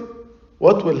protector,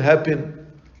 what will happen?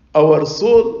 Our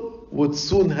soul would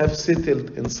soon have settled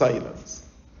in silence.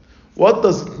 What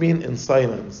does it mean in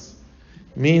silence?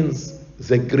 Means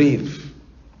the grave.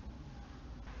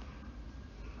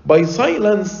 By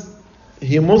silence,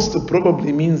 he most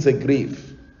probably means the grave.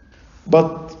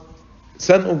 But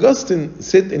St. Augustine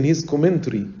said in his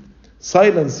commentary,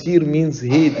 silence here means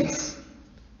Hades.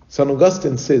 St.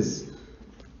 Augustine says,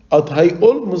 I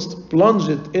almost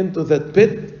plunged into that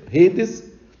pit, Hades,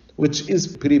 which is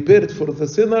prepared for the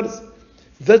sinners,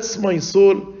 that's my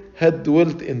soul had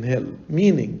dwelt in hell.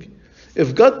 Meaning,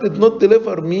 if God did not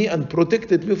deliver me and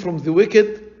protected me from the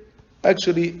wicked,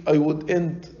 actually I would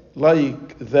end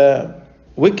like the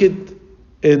wicked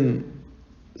in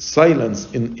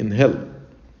silence in hell.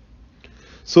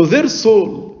 So their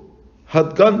soul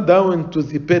had gone down to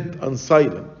the pit and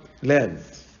silent land.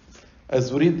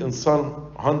 As we read in Psalm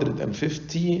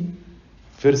 115,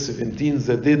 verse 17,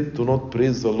 the dead do not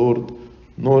praise the Lord,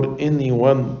 nor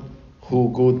anyone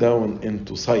who go down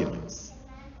into silence.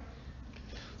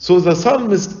 So the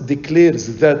psalmist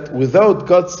declares that without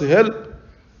God's help,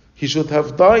 he should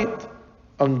have died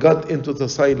and got into the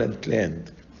silent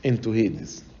land, into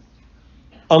Hades.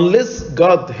 Unless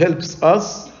God helps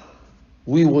us,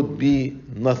 we would be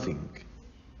nothing.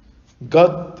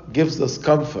 God gives us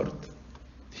comfort.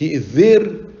 He is there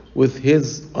with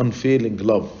His unfailing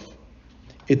love.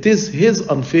 It is His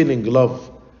unfailing love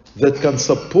that can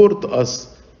support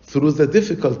us through the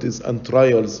difficulties and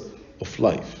trials of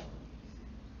life.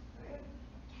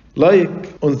 Like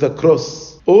on the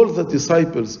cross, all the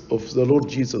disciples of the Lord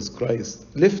Jesus Christ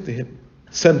left Him.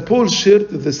 St. Paul shared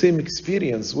the same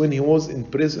experience when he was in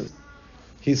prison.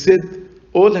 He said,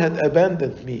 all had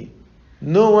abandoned me.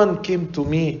 No one came to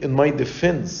me in my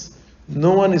defense.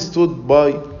 No one stood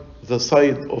by the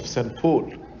side of St.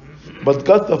 Paul. But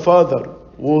God the Father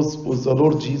was with the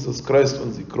Lord Jesus Christ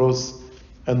on the cross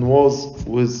and was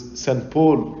with St.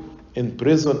 Paul in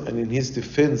prison and in his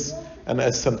defense. And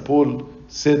as St. Paul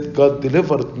said, God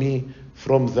delivered me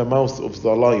from the mouth of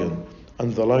the lion,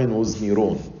 and the lion was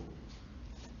Neron.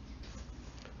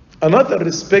 Another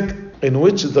respect in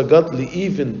which the godly,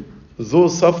 even though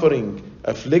suffering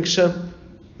affliction,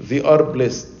 they are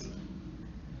blessed.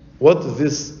 What is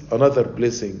this another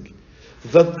blessing?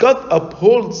 That God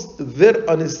upholds their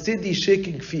unsteady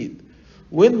shaking feet.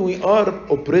 When we are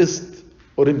oppressed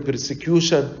or in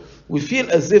persecution, we feel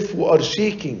as if we are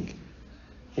shaking.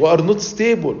 We are not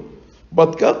stable.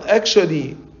 But God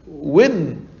actually,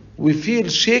 when we feel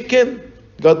shaken,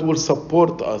 God will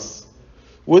support us.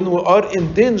 When we are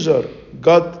in danger,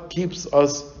 God keeps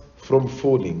us from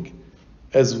falling,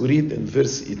 as we read in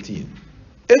verse 18.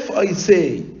 If I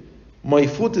say, my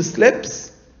foot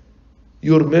slips,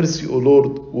 your mercy, O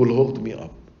Lord, will hold me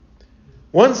up.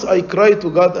 Once I cry to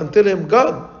God and tell Him,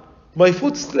 God, my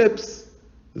foot slips,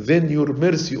 then your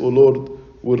mercy, O Lord,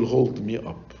 will hold me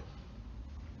up.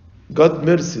 God's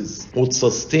mercies would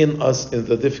sustain us in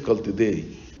the difficult day.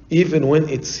 Even when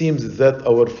it seems that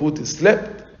our foot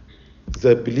slipped,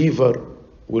 the believer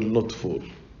will not fall.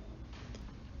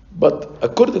 But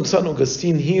according to St.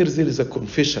 Augustine, here there is a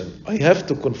confession. I have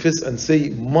to confess and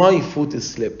say, my foot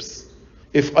slips.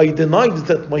 If I denied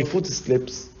that my foot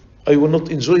slips, I will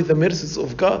not enjoy the mercies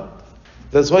of God.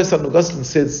 That's why St. Augustine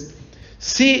says,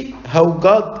 see how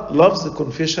God loves the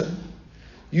confession.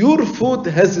 Your foot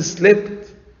has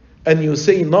slipped, and you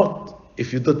say not.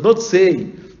 If you did not say,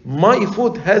 my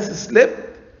foot has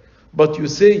slipped, but you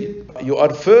say you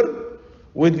are firm,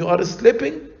 when you are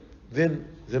slipping, then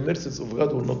the mercies of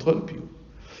God will not help you.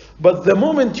 But the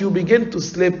moment you begin to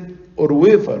slip or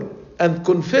waver and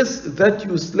confess that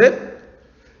you slept,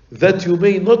 that you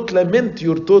may not lament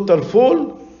your total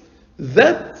fall,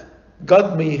 that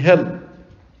God may help,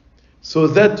 so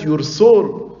that your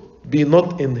soul be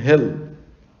not in hell.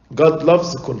 God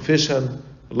loves the confession,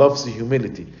 loves the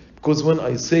humility. Because when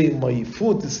I say my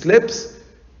foot slips,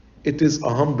 it is a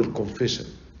humble confession.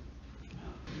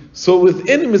 So with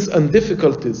enemies and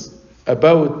difficulties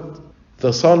about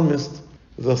the psalmist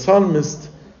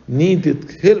needed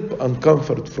help and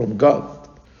comfort from God.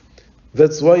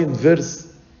 That's why in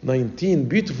verse 19,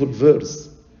 beautiful verse,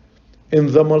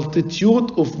 in the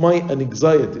multitude of my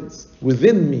anxieties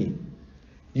within me,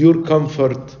 your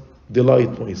comfort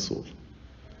delight my soul.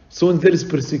 So when there is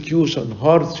persecution,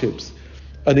 hardships,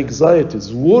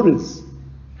 anxieties, worries,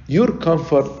 your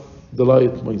comfort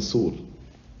delight my soul.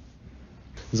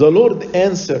 The Lord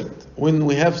answered when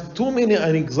we have too many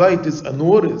anxieties and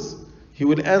worries. He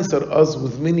will answer us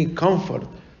with many comfort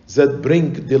that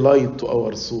bring delight to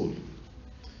our soul.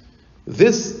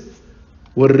 This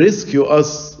will rescue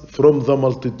us from the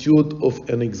multitude of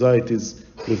anxieties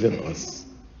within us.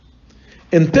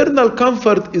 Internal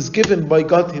comfort is given by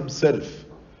God Himself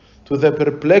to the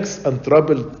perplexed and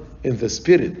troubled in the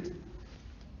spirit.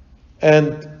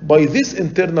 And by this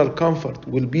internal comfort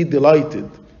will be delighted,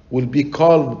 will be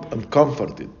calmed and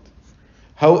comforted.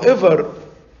 However,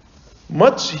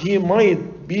 much he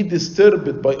might be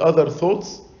disturbed by other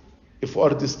thoughts, if we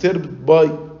are disturbed by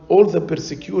all the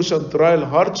persecution, trial,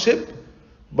 hardship,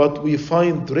 but we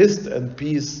find rest and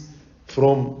peace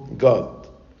from God.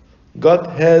 God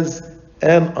has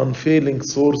an unfailing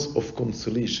source of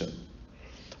consolation.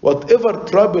 Whatever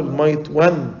trouble might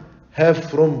one have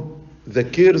from the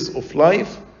cares of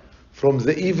life, from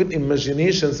the evil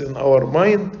imaginations in our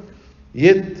mind,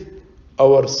 yet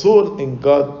our soul in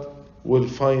God will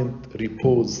find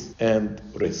repose and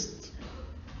rest.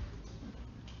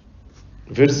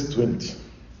 Verse 20.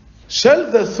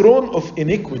 Shall the throne of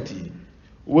iniquity,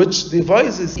 which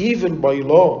devises evil by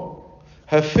law,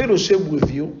 have fellowship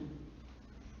with you?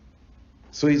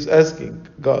 So he's asking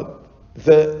God,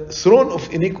 the throne of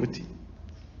iniquity,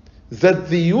 that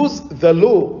they use the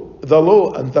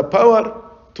law and the power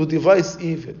to devise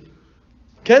evil.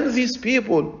 Can these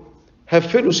people have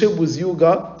fellowship with you,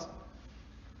 God?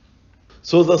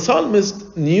 So the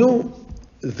psalmist knew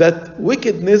that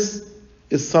wickedness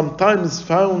is sometimes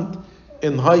found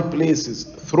in high places,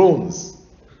 thrones.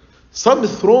 Some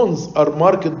thrones are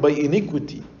marked by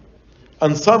iniquity,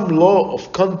 and some law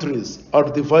of countries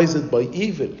are devised by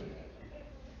evil,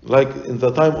 like in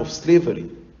the time of slavery.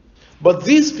 But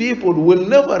these people will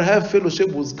never have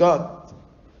fellowship with God.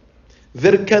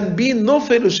 There can be no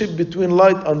fellowship between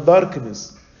light and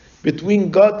darkness,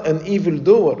 between God and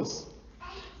evildoers,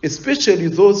 especially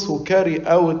those who carry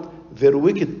out their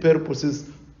wicked purposes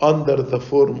under the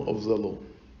form of the law.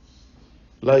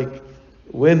 Like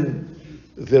when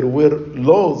there were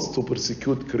laws to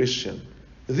persecute Christians,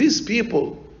 these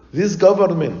people, this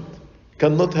government,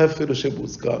 cannot have fellowship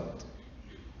with God.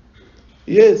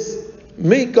 Yes,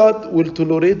 may God will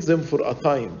tolerate them for a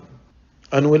time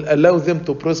and will allow them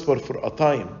to prosper for a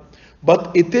time.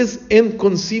 But it is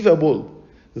inconceivable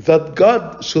that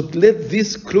God should let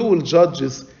these cruel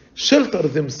judges shelter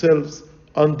themselves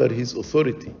under His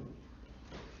authority.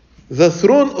 The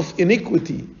throne of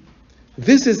iniquity,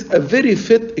 this is a very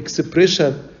fit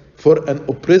expression for an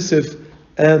oppressive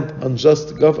and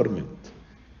unjust government.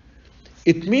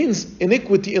 It means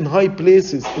iniquity in high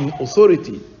places, in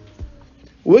authority,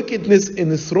 wickedness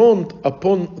enthroned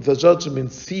upon the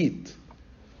judgment seat,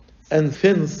 and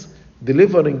hence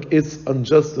delivering its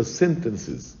unjust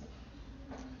sentences.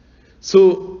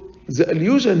 So the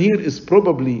allusion here is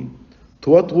probably to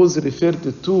what was referred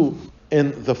to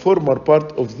in the former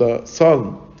part of the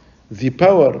psalm, the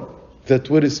power that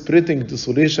were spreading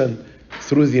desolation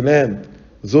through the land,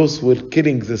 those who were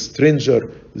killing the stranger,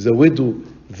 the widow,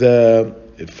 the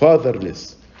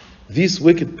fatherless. These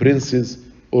wicked princes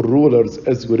or rulers,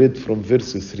 as we read from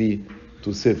verses 3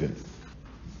 to 7.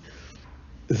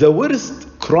 The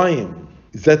worst crime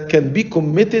that can be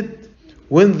committed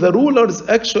when the rulers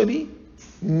actually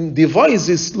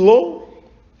devises law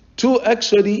to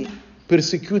actually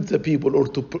persecute the people or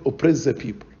to oppress the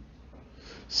people.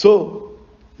 So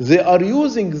they are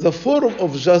using the form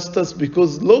of justice,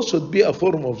 because law should be a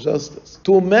form of justice,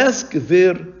 to mask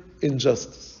their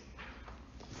injustice.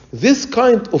 This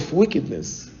kind of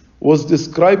wickedness was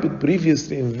described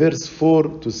previously in verse 4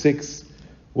 to 6,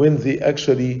 when they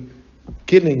actually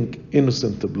killing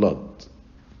innocent blood.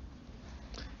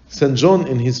 St. John,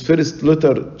 in his first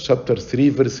letter, chapter 3,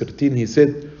 verse 13, he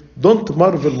said, "Don't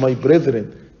marvel, my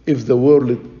brethren, if the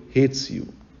world hates you."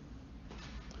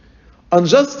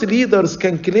 Unjust leaders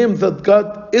can claim that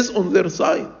God is on their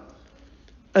side,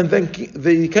 and then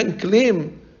they can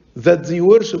claim that they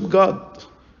worship God,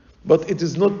 but it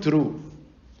is not true,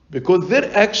 because their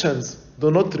actions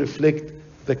do not reflect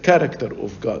the character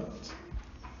of God.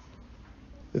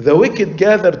 The wicked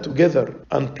gather together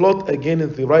and plot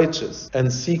against the righteous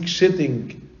and seek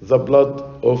shedding the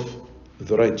blood of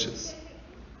the righteous.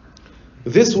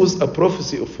 This was a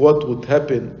prophecy of what would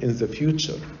happen in the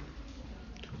future,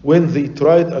 when they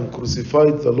tried and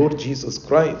crucified the Lord Jesus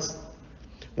Christ,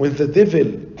 when the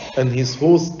devil and his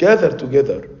host gathered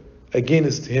together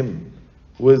against him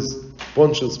with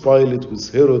Pontius Pilate,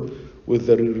 with Herod, with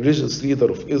the religious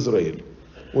leader of Israel,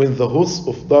 when the hosts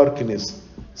of darkness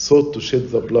sought to shed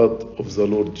the blood of the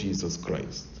Lord Jesus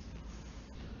Christ.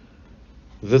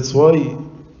 That's why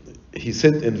he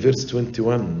said in verse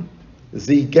 21,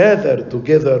 they gathered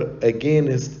together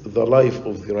against the life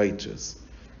of the righteous,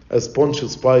 as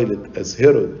Pontius Pilate, as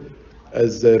Herod,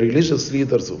 as the religious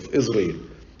leaders of Israel,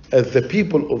 as the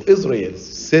people of Israel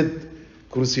said,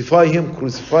 crucify him,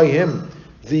 crucify him.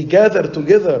 They gathered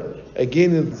together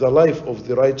against the life of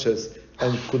the righteous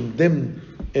and condemned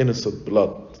innocent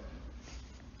blood.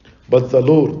 But the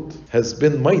Lord has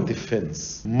been my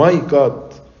defense, my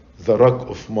God, the rock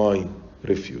of my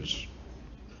refuge.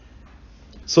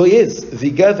 So yes, they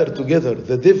gather together,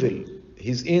 the devil,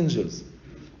 his angels,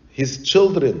 his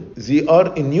children, they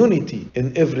are in unity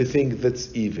in everything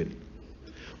that's evil.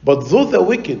 But though the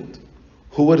wicked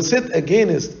who were set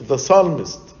against the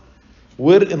psalmist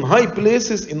were in high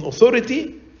places in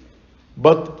authority,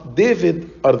 but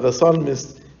David, or the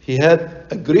psalmist, he had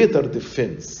a greater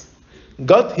defense.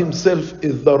 God himself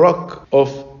is the rock of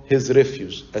his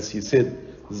refuge, as he said,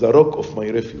 the rock of my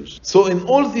refuge. So in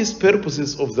all these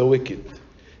purposes of the wicked,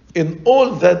 in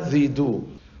all that they do,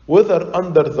 whether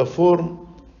under the form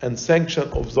and sanction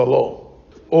of the law,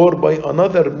 or by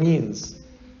another means,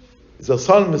 the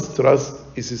psalmist's trust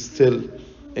is still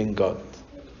in God.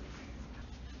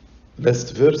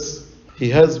 Last verse, he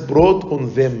has brought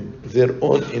on them their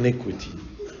own iniquity,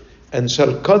 and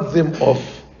shall cut them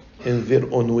off in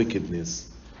their own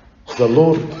wickedness. The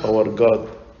Lord our God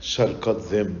shall cut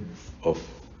them off.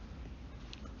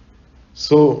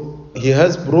 So he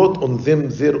has brought on them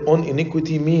their own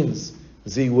iniquity means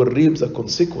they will reap the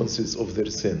consequences of their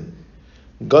sin.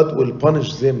 God will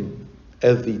punish them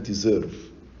as they deserve.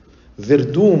 Their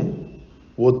doom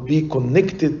would be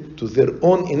connected to their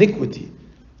own iniquity,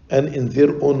 and in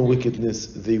their own wickedness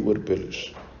they will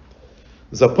perish.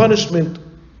 The punishment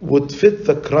would fit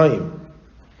the crime,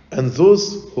 and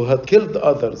those who had killed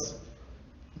others,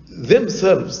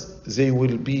 themselves they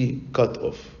will be cut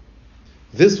off.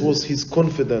 This was his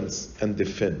confidence and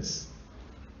defense.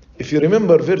 If you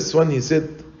remember verse 1, he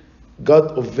said,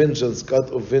 God of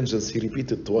vengeance, he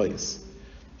repeated twice.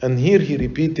 And here he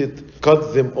repeated,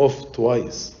 cut them off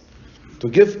twice, to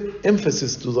give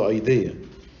emphasis to the idea.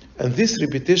 And this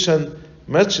repetition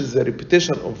matches the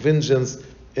repetition of vengeance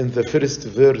in the first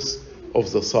verse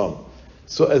of the psalm.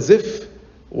 So as if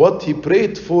what he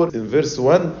prayed for in verse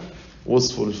 1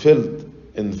 was fulfilled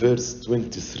in verse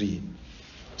 23.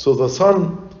 So the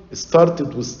psalm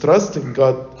started with trusting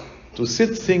God to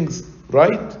set things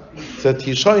right, that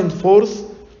he shine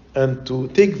forth and to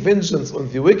take vengeance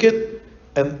on the wicked,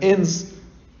 and ends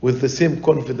with the same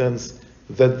confidence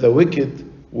that the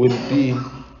wicked will be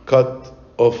cut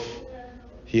off.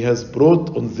 He has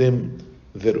brought on them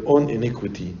their own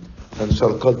iniquity and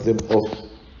shall cut them off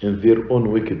in their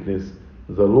own wickedness.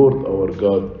 The Lord our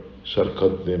God shall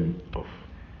cut them off.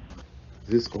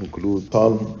 This concludes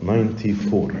Psalm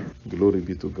 94. Glory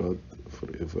be to God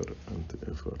forever and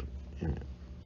ever. Amen.